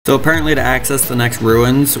So apparently to access the next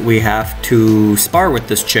ruins, we have to spar with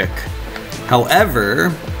this chick.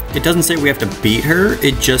 However, it doesn't say we have to beat her,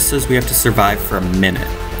 it just says we have to survive for a minute.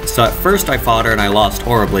 So at first I fought her and I lost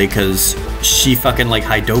horribly because she fucking like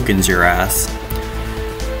Haidokens your ass.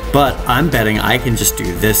 But I'm betting I can just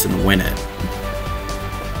do this and win it.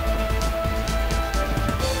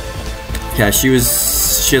 Yeah, she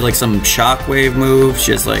had like some shockwave move,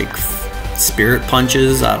 she has like spirit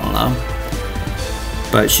punches, I don't know.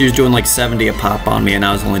 But she was doing like 70 a pop on me and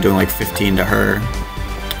I was only doing like 15 to her.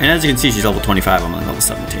 And as you can see, she's level 25, I'm only level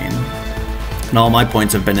 17. And all my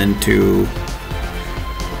points have been into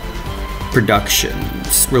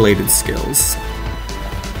production-related skills.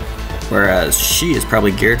 Whereas she is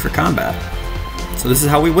probably geared for combat. So this is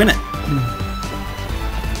how we win it.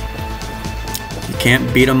 You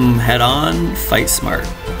can't beat them head on, fight smart.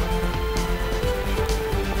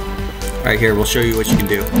 Alright, here, we'll show you what you can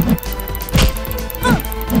do.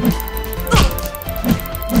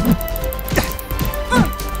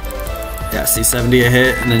 Yeah, see 70 a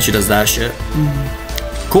hit, and then she does that shit.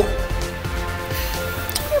 Cool.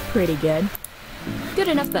 You're pretty good. Good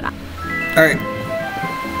enough that I... Alright.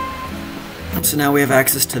 So now we have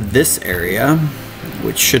access to this area,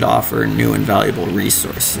 which should offer new and valuable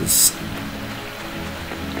resources.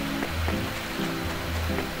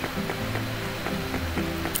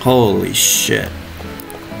 Holy shit.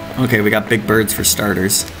 Okay, we got big birds for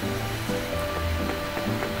starters.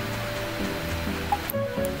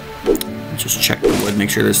 Just check the wood, make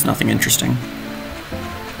sure there's nothing interesting.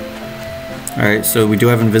 Alright, so we do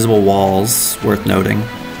have invisible walls, worth noting.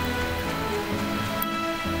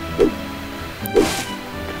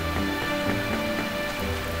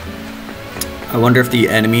 I wonder if the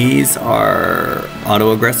enemies are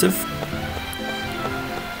auto-aggressive?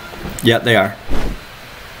 Yeah, they are.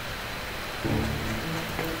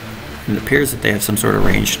 And it appears that they have some sort of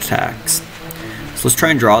ranged attacks. So let's try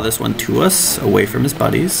and draw this one to us, away from his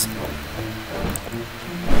buddies.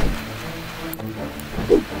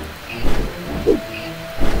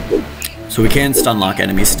 So we can stun lock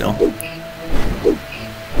enemies still.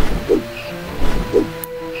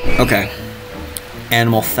 Okay.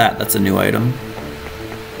 Animal fat, that's a new item.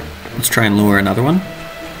 Let's try and lure another one.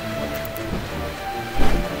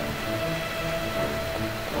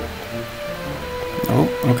 Oh,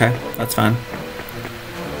 okay, that's fine.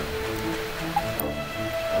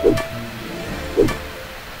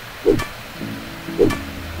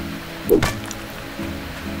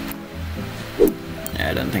 Yeah,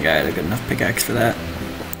 I didn't think I had a good enough pickaxe for that.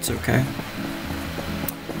 It's okay.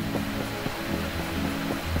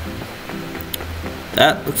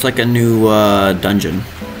 That looks like a new dungeon.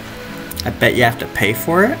 I bet you have to pay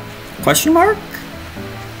for it? Question mark?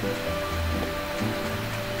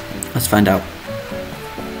 Let's find out.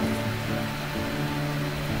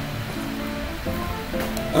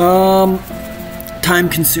 Time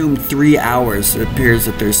consumed 3 hours. It appears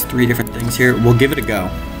that there's 3 different things here. We'll give it a go.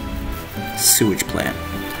 Sewage plant.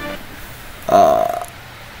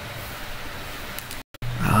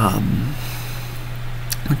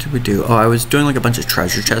 What did we do? Oh, I was doing like a bunch of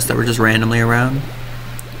treasure chests that were just randomly around.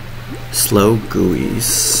 Slow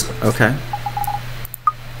gooeys. Okay.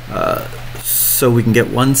 So we can get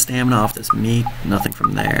 1 stamina off this meat. Nothing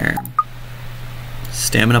from there.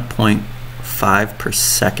 Stamina 0.5 per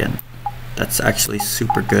second. That's actually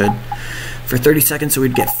super good. For 30 seconds, so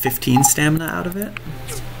we'd get 15 stamina out of it.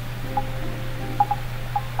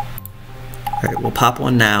 Alright, we'll pop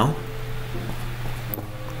one now.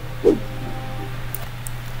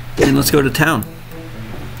 And let's go to town.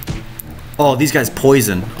 Oh, these guys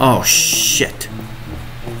poison. Oh, shit.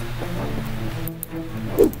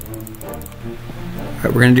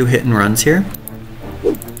 Alright, we're gonna do hit and runs here.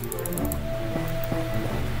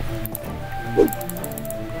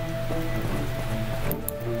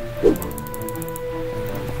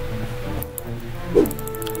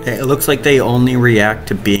 It looks like they only react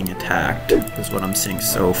to being attacked, is what I'm seeing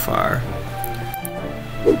so far.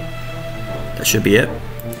 That should be it.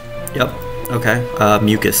 Yep, okay.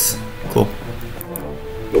 Mucus. Cool.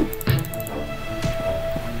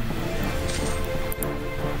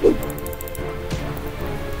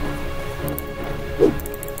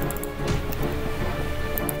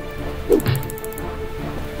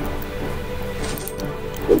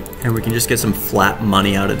 And we can just get some flat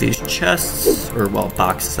money out of these chests, or well,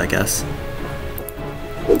 boxes, I guess.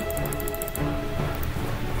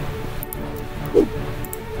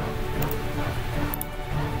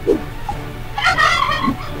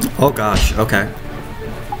 Oh gosh, okay.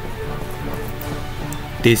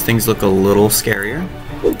 These things look a little scarier.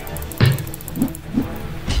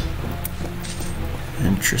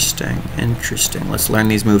 Interesting, interesting. Let's learn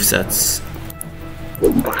these movesets.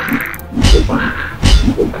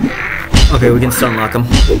 Okay, we can stun lock him.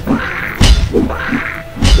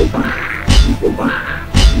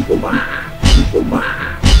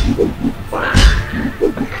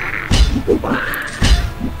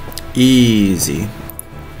 Easy.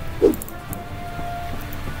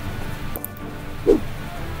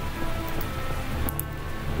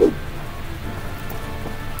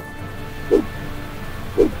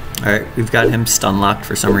 Alright, we've got him stun locked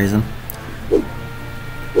for some reason.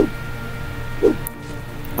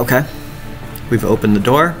 Okay. We've opened the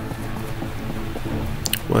door.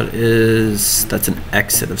 What is... that's an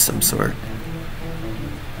exit of some sort.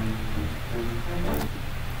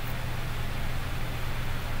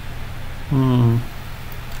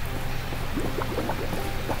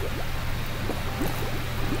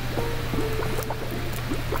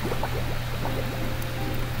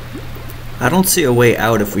 I don't see a way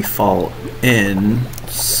out if we fall in,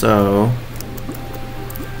 so...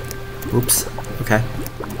 Oops. Okay.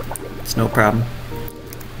 It's no problem.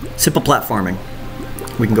 Simple platforming.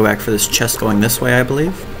 We can go back for this chest going this way, I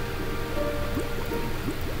believe.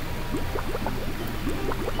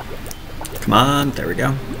 Come on, there we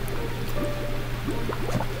go.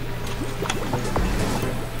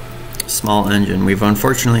 Small engine. We've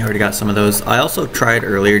unfortunately already got some of those. I also tried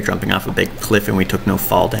earlier jumping off a big cliff and we took no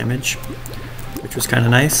fall damage, which was kind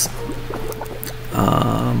of nice.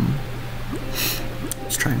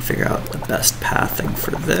 Let's try and figure out the best pathing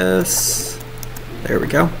for this. There we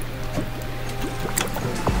go.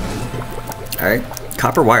 Alright,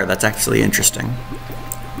 copper wire, that's actually interesting.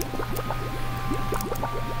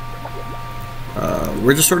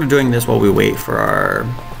 We're just sort of doing this while we wait for our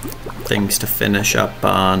things to finish up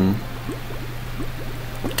on...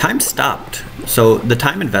 Time stopped. So the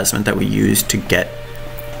time investment that we used to get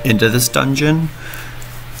into this dungeon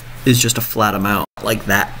is just a flat amount, like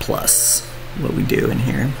that plus what we do in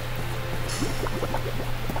here.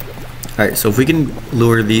 Alright, so if we can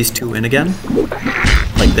lure these two in again,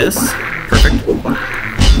 like this, perfect.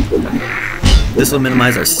 This will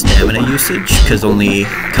minimize our stamina usage, because only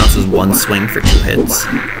counts as one swing for 2 hits.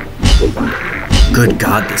 Good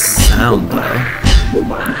God, this sound though.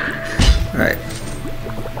 Alright.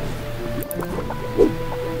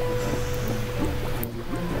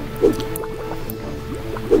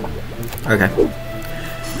 Okay.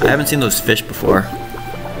 I haven't seen those fish before.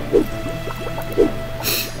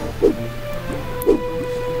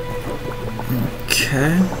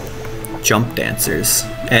 Okay. Jump dancers.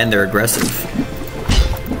 And they're aggressive.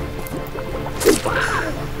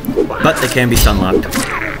 But they can be stun locked.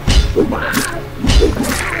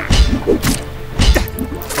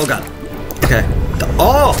 Oh god. Okay.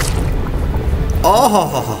 Oh!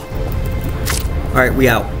 Oh! Alright, we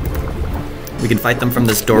out. We can fight them from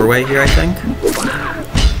this doorway here, I think.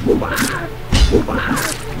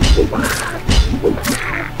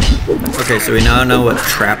 Okay, so we now know what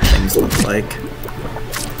trap things look like.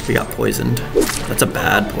 We got poisoned. That's a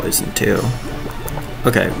bad poison, too.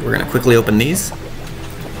 Okay, we're gonna quickly open these.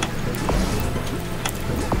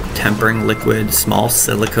 Tempering liquid, small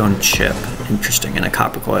silicone chip. Interesting, and a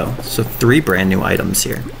copper coil. So 3 brand new items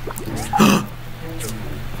here.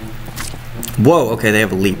 Whoa, okay, they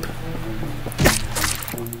have a leap.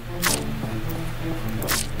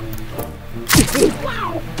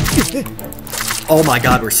 Oh my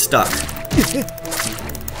god, we're stuck.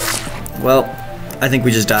 Well, I think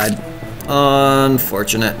we just died.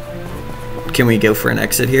 Unfortunate. Can we go for an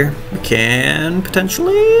exit here? We can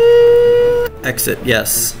potentially exit,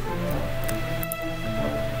 yes.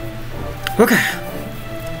 Okay.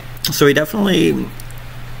 So we definitely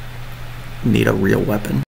need a real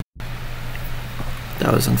weapon.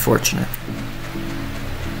 That was unfortunate.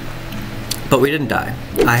 But we didn't die.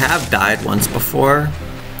 I have died once before.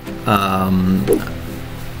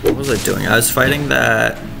 What was I doing? I was fighting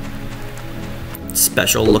that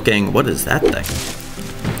special looking... What is that thing?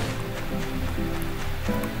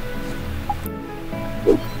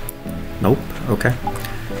 Nope. Okay.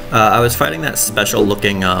 I was fighting that special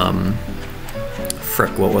looking,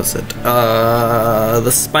 frick, what was it?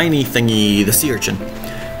 The spiny thingy, the sea urchin,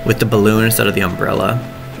 with the balloon instead of the umbrella.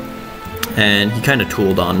 And he kind of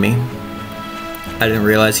tooled on me. I didn't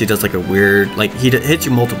realize he does like a weird, like he hits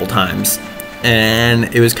you multiple times.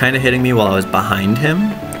 And it was kind of hitting me while I was behind him.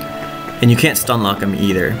 And you can't stun lock him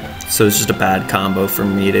either. So it's just a bad combo for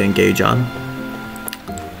me to engage on.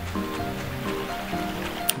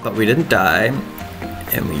 But we didn't die.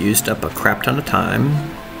 And we used up a crap ton of time.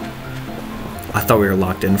 I thought we were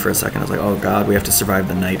locked in for a second. I was like, oh god, we have to survive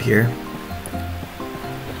the night here.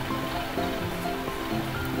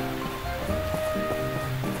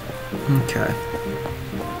 Okay.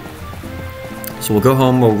 So we'll go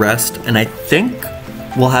home, we'll rest, and I think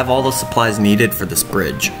we'll have all the supplies needed for this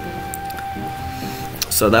bridge.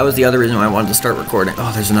 So that was the other reason why I wanted to start recording.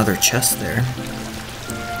 Oh, there's another chest there.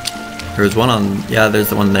 There was one on, yeah, there's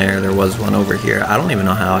the one there. There was one over here. I don't even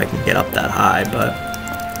know how I can get up that high, but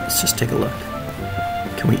let's just take a look.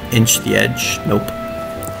 Can we inch the edge? Nope.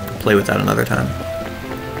 We'll play with that another time.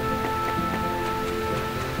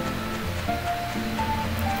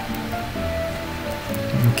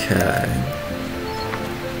 Okay.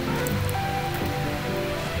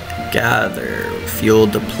 Gather, fuel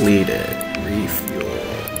depleted, refuel,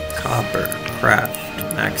 copper, craft,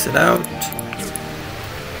 max it out.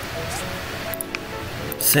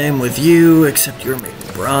 Same with you, except you're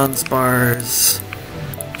making bronze bars.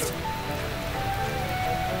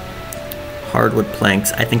 Hardwood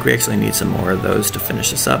planks, I think we actually need some more of those to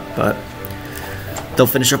finish this up, but they'll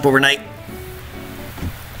finish up overnight.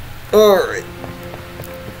 Alright.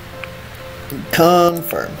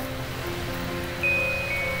 Confirm.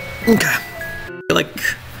 Okay. I feel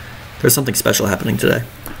like there's something special happening today.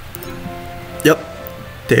 Yep.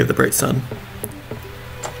 Day of the Bright Sun.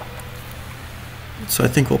 So I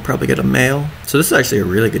think we'll probably get a mail. So this is actually a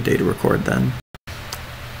really good day to record then.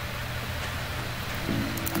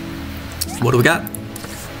 What do we got?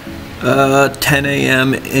 10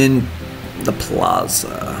 a.m. in the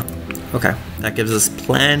plaza. Okay. That gives us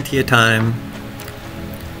plenty of time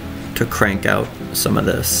to crank out some of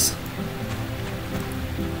this.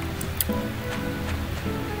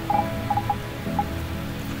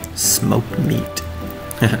 Smoked meat.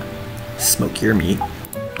 Smoke your meat.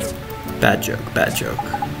 Bad joke, bad joke.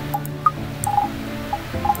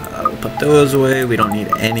 We'll put those away. We don't need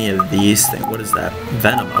any of these things. What is that?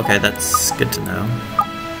 Venom. Okay, that's good to know.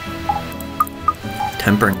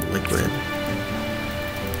 Tempering liquid.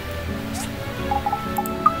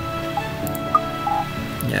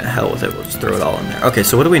 Yeah, hell with it. We'll just throw it all in there. Okay,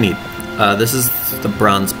 so what do we need? This is the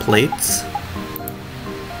bronze plates.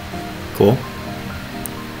 Cool.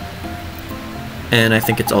 And I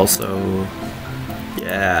think it's also...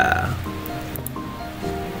 yeah.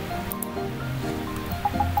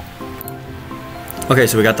 Okay,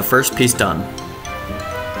 so we got the first piece done.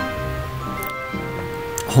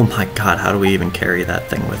 Oh my god, how do we even carry that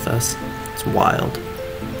thing with us? It's wild.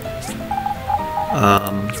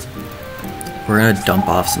 We're gonna dump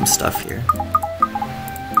off some stuff here.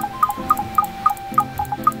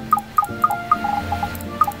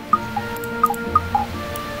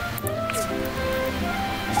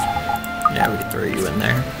 Yeah, we can throw you in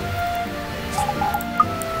there.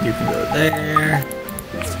 You can go there.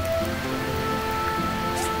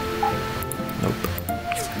 Nope.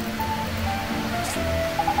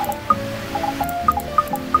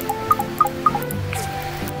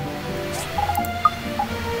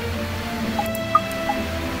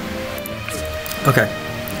 Okay.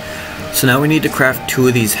 So now we need to craft 2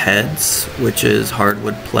 of these heads, which is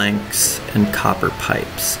hardwood planks and copper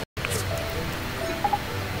pipes.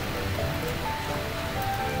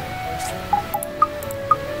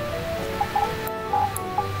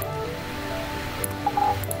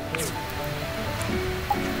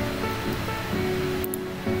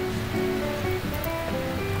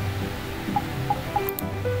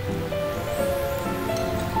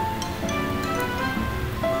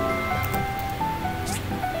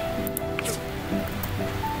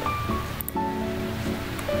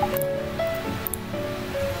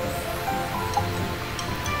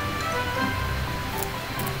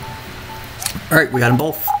 Alright, we got them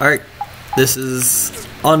both. Alright, this is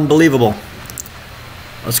unbelievable.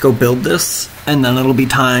 Let's go build this, and then it'll be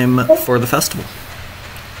time for the festival.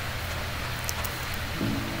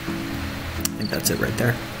 I think that's it right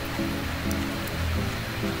there.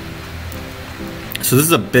 So this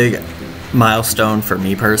is a big milestone for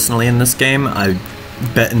me personally in this game. I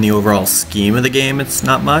bet in the overall scheme of the game it's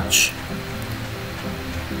not much.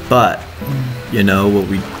 But, you know, will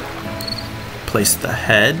we place the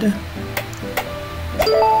head?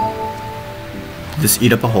 Just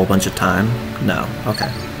eat up a whole bunch of time? No.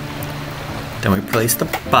 Okay. Then we place the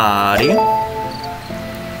body.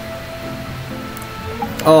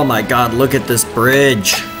 Oh my god, look at this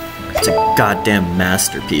bridge. It's a goddamn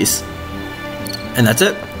masterpiece. And that's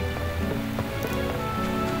it.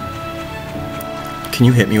 Can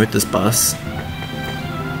you hit me with this bus?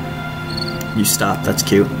 You stop, that's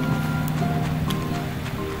cute.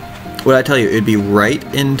 What I tell you, it'd be right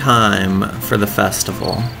in time for the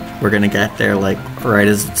festival. We're gonna get there like right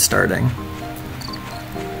as it's starting.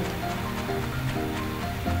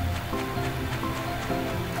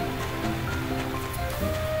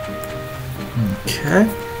 Okay.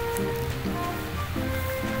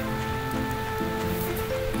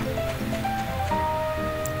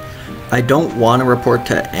 I don't want to report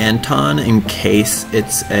to Anton in case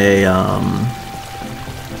it's a,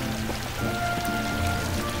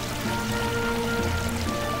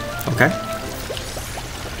 Okay.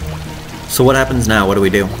 So what happens now? What do we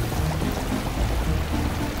do?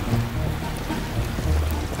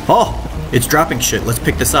 Oh! It's dropping shit. Let's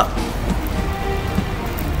pick this up.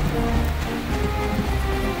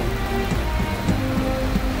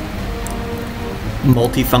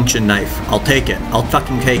 Multifunction knife. I'll take it. I'll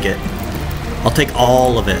fucking take it. I'll take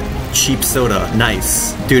all of it. Cheap soda.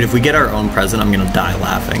 Nice. Dude, if we get our own present, I'm gonna die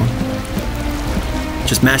laughing.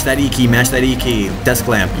 Just mash that E key, mash that E key. Desk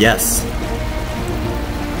lamp, yes.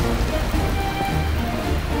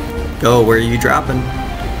 Go, where are you dropping?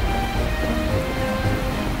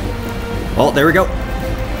 Oh, there we go.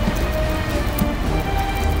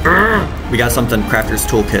 We got something, crafter's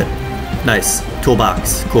toolkit. Nice,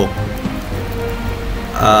 toolbox, cool.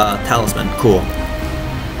 Talisman, cool.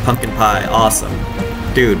 Pumpkin pie, awesome.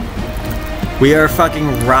 Dude, we are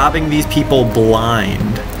fucking robbing these people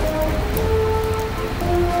blind.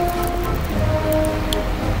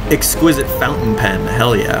 Exquisite fountain pen,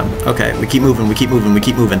 hell yeah. Okay, we keep moving, we keep moving, we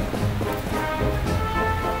keep moving.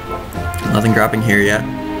 Nothing dropping here yet.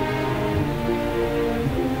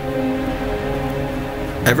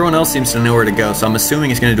 Everyone else seems to know where to go, so I'm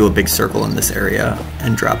assuming it's going to do a big circle in this area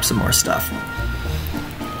and drop some more stuff.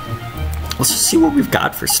 Let's just see what we've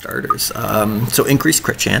got for starters. So increased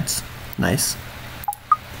crit chance, nice.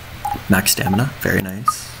 Max stamina, very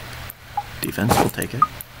nice. Defense, we'll take it.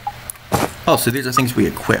 Oh, so these are things we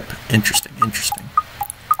equip. Interesting, interesting.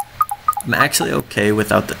 I'm actually okay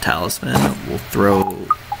without the talisman. We'll throw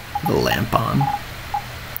the lamp on.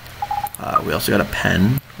 We also got a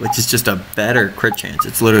pen, which is just a better crit chance.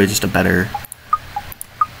 It's literally just a better...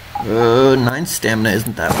 9 stamina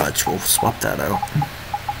isn't that much. We'll swap that out.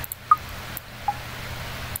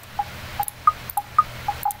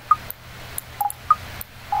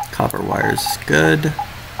 Copper wires is good.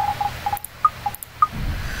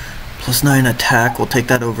 +9 attack, we'll take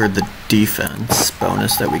that over the defense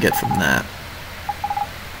bonus that we get from that.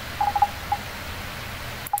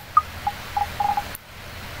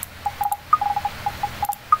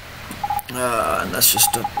 And that's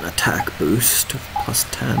just an attack boost of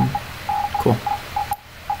 +10. Cool.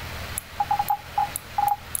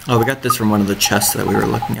 Oh, we got this from one of the chests that we were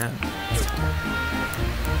looking at.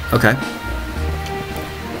 Okay.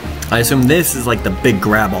 I assume this is like the big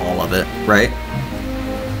grab all of it, right?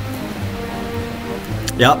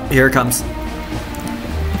 Yep, here it comes.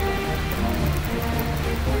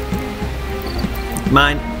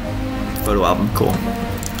 Mine. Photo album, cool.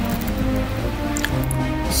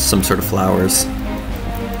 Some sort of flowers.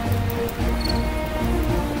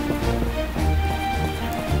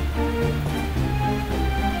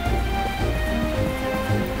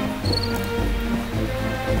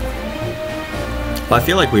 Well, I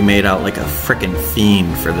feel like we made out like a frickin'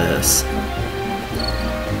 fiend for this.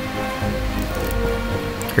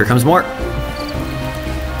 Here comes more.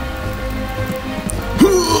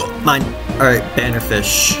 Mine. Alright,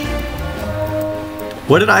 bannerfish.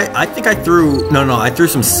 What did I think I threw... No, I threw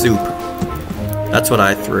some soup. That's what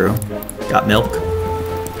I threw. Got milk.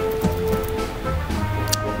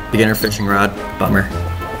 Beginner fishing rod. Bummer.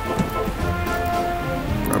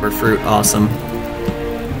 Rubber fruit. Awesome.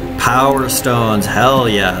 Power stones. Hell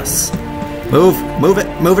yes. Move it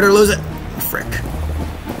or lose it. Frick.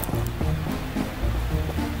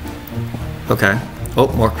 Okay.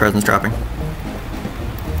 Oh, more presents dropping.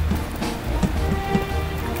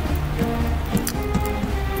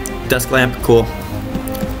 Desk lamp, cool.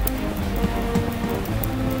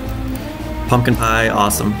 Pumpkin pie,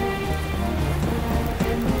 awesome.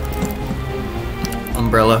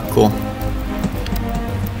 Umbrella, cool.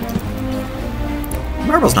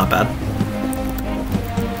 Marble's not bad.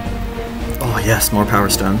 Oh yes, more power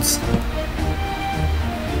stones.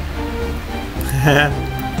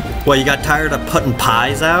 What, you got tired of putting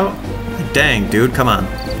pies out? Dang, dude, come on.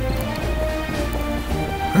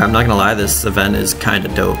 I'm not gonna lie, this event is kinda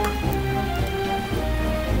dope.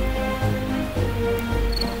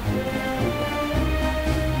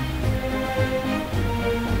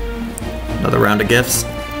 Another round of gifts.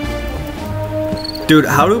 Dude,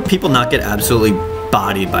 how do people not get absolutely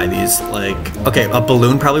bodied by these? Like, okay, a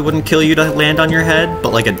balloon probably wouldn't kill you to land on your head,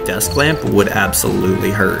 but like a desk lamp would absolutely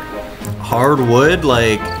hurt. Hardwood,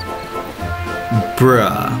 like,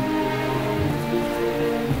 bruh.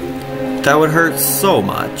 That would hurt so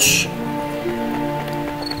much.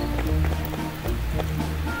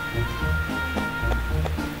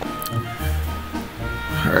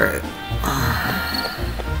 Alright.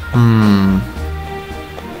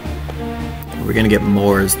 we gonna get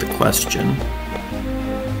more is the question.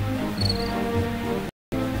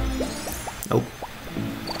 Nope.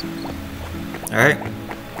 Alright.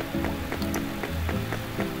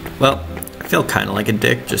 Well, I feel kind of like a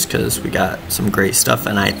dick just because we got some great stuff,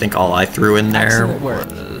 and I think all I threw in there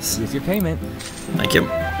was... Here's your payment. Thank you.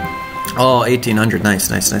 Oh, 1800. Nice.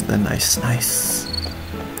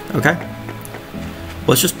 Okay.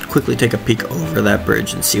 Let's just quickly take a peek over that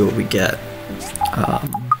bridge and see what we get.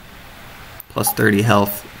 Plus 30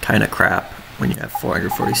 health, kind of crap when you have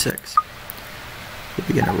 446. The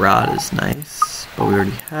beginner rod is nice, but we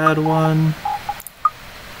already had one.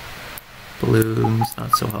 Balloons,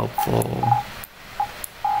 not so helpful.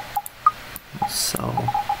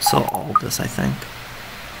 Sell all this, I think.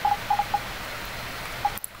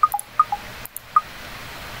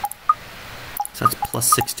 So that's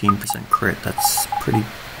plus 16% crit. That's pretty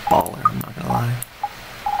baller, I'm not gonna lie.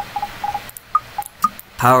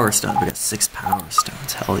 Power stones, we got 6 power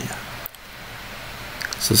stones, hell yeah.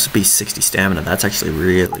 So this would be 60 stamina, that's actually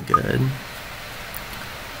really good.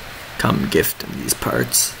 Common gift in these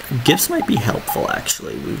parts. Gifts might be helpful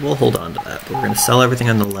actually, we will hold on to that, but we're gonna sell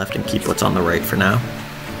everything on the left and keep what's on the right for now.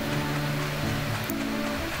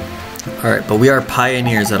 Alright, but we are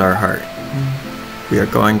pioneers at our heart. We are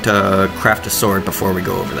going to craft a sword before we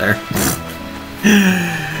go over there.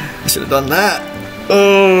 I should have done that.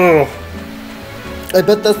 Oh, I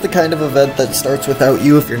bet that's the kind of event that starts without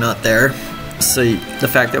you if you're not there. So the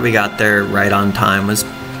fact that we got there right on time was,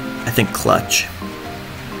 I think, clutch.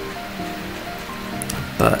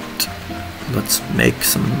 But let's make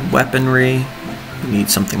some weaponry. We need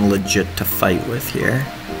something legit to fight with here.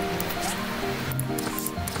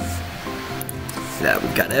 Yeah,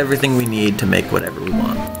 we've got everything we need to make whatever we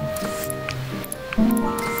want.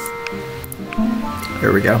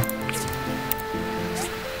 There we go.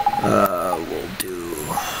 We'll do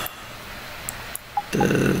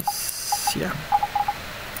this, yeah.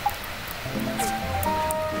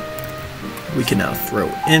 We can now throw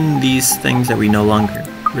in these things that we no longer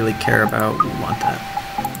really care about. We want that.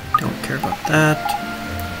 Don't care about that.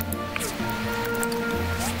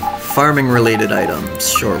 Farming related items.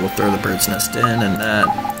 Sure, we'll throw the bird's nest in and that,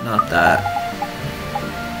 not that.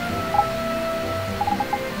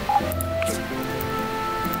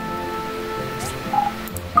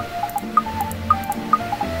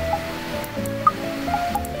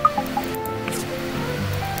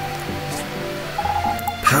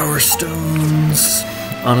 Power stones.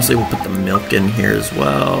 Honestly, we'll put the milk in here as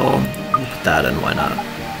well. We'll put that in, why not?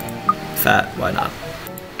 Fat, why not?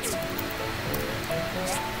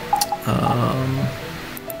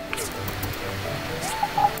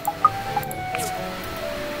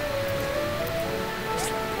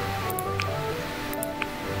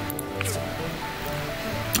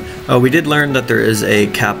 Oh, we did learn that there is a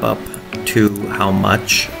cap up to how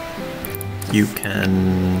much you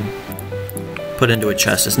can put into a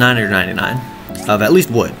chest. It's $9.99 of at least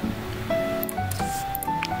wood.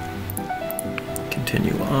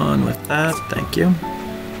 Continue on with that, thank you.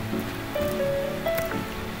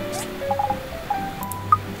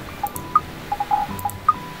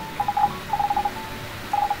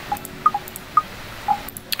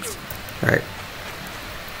 Alright.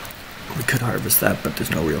 We could harvest that, but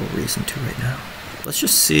there's no real reason to right now. Let's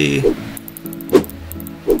just see.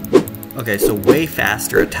 Okay, so way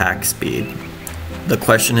faster attack speed. The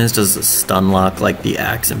question is, does the stun lock like the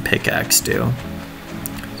axe and pickaxe do?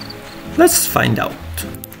 Let's find out.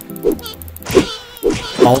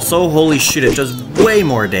 Also, holy shit, it does way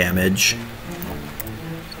more damage.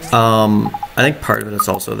 I think part of it is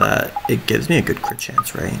also that it gives me a good crit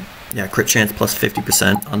chance, right? Yeah, crit chance plus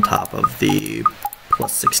 50% on top of the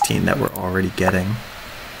plus 16 that we're already getting.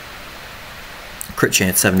 Crit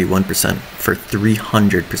chance 71% for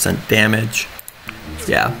 300% damage.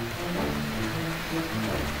 Yeah.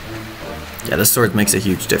 Yeah, this sword makes a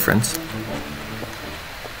huge difference.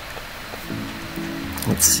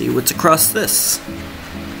 Let's see what's across this.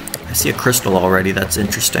 I see a crystal already, that's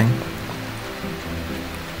interesting.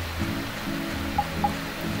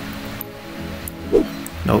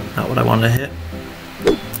 Nope, not what I wanted to hit.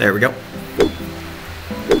 There we go.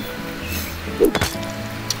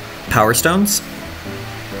 Power stones.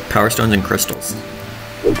 Power stones and crystals.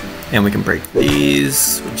 And we can break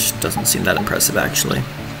these, which doesn't seem that impressive actually.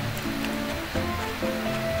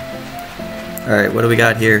 Alright, what do we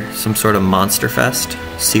got here? Some sort of monster fest?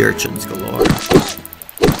 Sea urchins galore.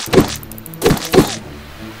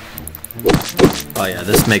 Oh yeah,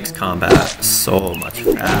 this makes combat so much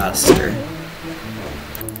faster.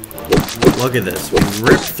 Look at this, we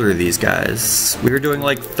ripped through these guys. We were doing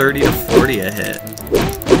like 30 to 40 a hit.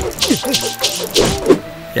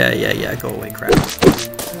 Yeah, go away, crap.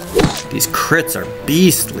 These crits are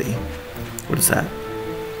beastly. What is that?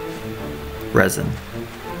 Resin.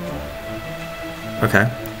 Okay.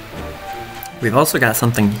 We've also got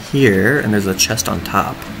something here, and there's a chest on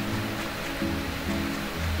top.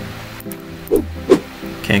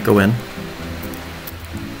 Can't go in.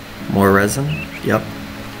 More resin? Yep.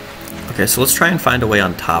 Okay, so let's try and find a way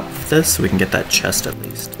on top of this so we can get that chest at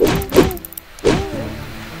least.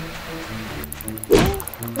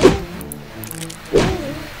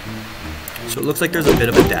 So it looks like there's a bit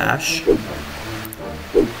of a dash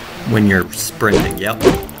when you're sprinting. Yep.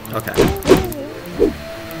 Okay.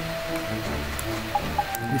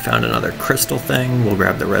 We found another crystal thing. We'll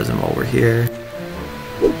grab the resin while we're here.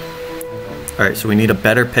 Alright, so we need a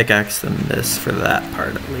better pickaxe than this for that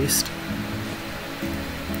part at least.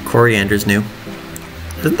 Coriander's new.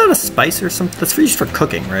 Isn't that a spice or something? That's used for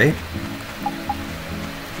cooking, right?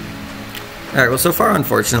 Alright, well so far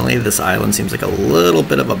unfortunately this island seems like a little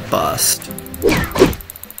bit of a bust.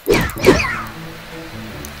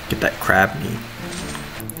 Get that crab meat.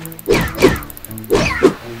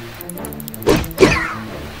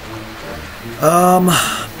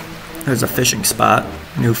 There's a fishing spot.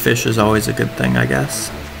 New fish is always a good thing, I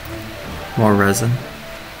guess. More resin.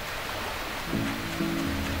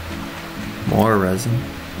 More resin.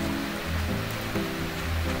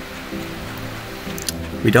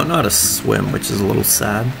 We don't know how to swim, which is a little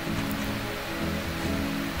sad.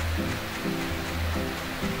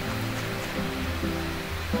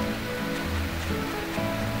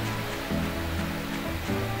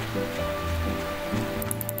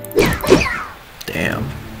 Damn.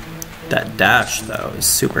 That dash, though, is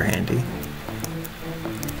super handy.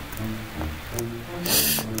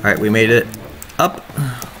 Alright, we made it up.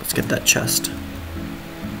 Let's get that chest.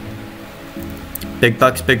 Big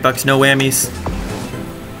bucks, no whammies.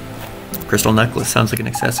 Crystal necklace sounds like an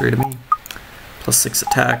accessory to me. Plus 6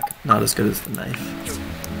 attack, not as good as the knife.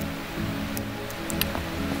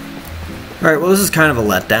 Alright, well this is kind of a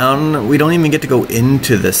letdown. We don't even get to go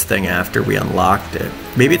into this thing after we unlocked it.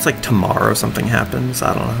 Maybe it's like tomorrow something happens,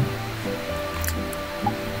 I don't know.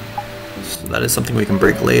 So that is something we can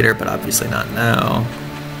break later, but obviously not now.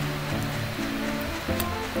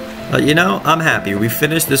 But you know, I'm happy. We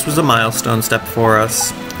finished, this was a milestone step for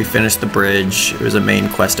us. We finished the bridge. It was a main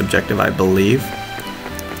quest objective, I believe.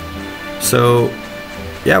 So,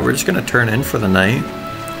 yeah, we're just gonna turn in for the night.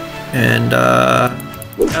 And,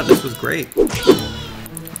 yeah, this was great.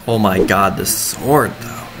 Oh my god, this sword,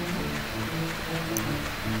 though.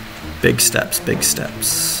 Big steps, big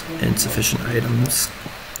steps. Insufficient items.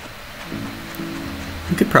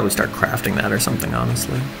 We could probably start crafting that or something,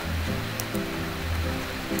 honestly.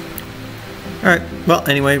 Alright, well,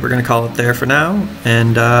 anyway, we're going to call it there for now,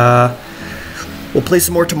 and we'll play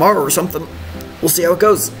some more tomorrow or something. We'll see how it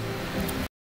goes.